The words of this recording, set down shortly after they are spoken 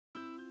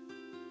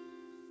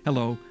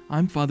Hello,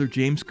 I'm Father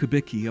James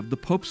Kubicki of the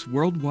Pope's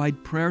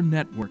Worldwide Prayer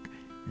Network,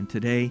 and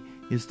today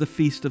is the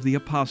Feast of the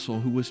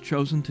Apostle who was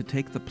chosen to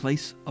take the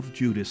place of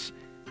Judas,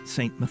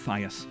 St.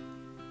 Matthias.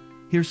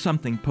 Here's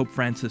something Pope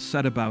Francis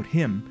said about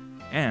him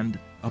and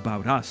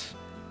about us.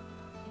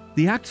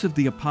 The Acts of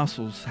the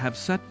Apostles have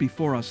set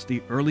before us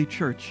the early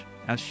church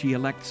as she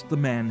elects the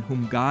man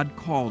whom God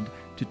called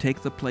to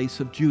take the place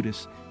of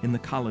Judas in the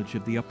College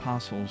of the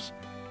Apostles.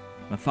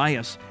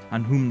 Matthias,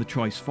 on whom the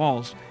choice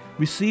falls,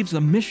 receives a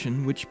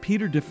mission which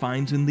Peter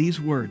defines in these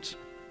words: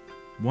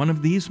 "One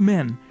of these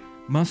men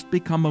must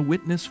become a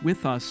witness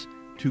with us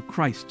to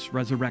Christ's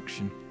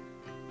resurrection."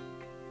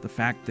 The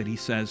fact that he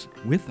says,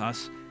 "with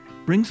us,"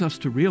 brings us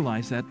to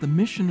realize that the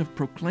mission of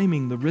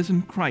proclaiming the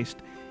risen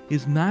Christ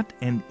is not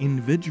an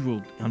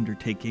individual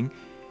undertaking.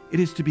 It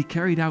is to be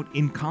carried out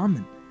in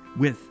common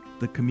with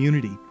the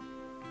community.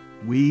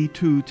 We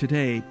too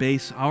today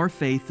base our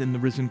faith in the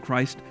risen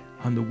Christ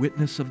on the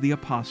witness of the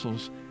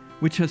apostles,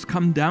 which has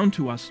come down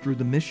to us through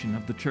the mission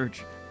of the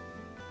Church.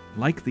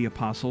 Like the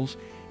apostles,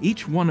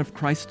 each one of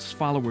Christ's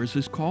followers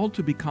is called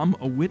to become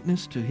a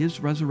witness to his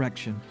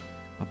resurrection,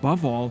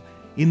 above all,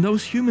 in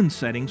those human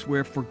settings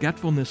where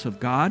forgetfulness of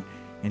God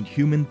and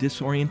human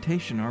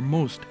disorientation are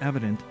most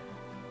evident.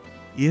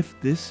 If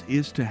this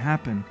is to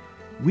happen,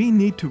 we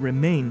need to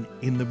remain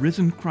in the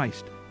risen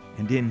Christ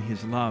and in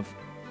his love.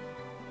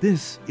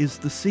 This is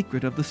the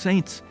secret of the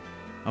saints,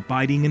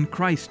 abiding in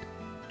Christ,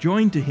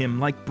 joined to him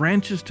like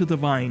branches to the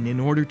vine in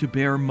order to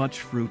bear much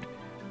fruit.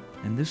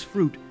 And this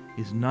fruit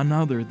is none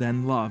other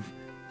than love.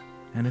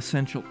 An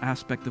essential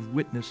aspect of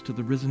witness to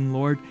the risen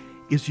Lord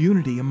is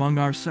unity among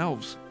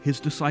ourselves, his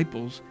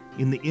disciples,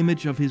 in the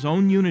image of his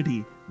own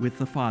unity with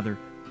the Father.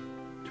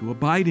 To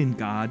abide in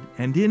God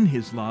and in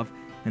his love,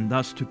 and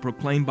thus to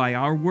proclaim by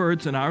our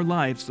words and our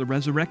lives the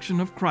resurrection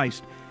of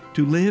Christ,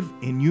 to live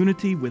in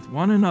unity with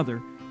one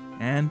another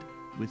and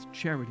with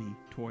charity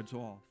towards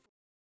all.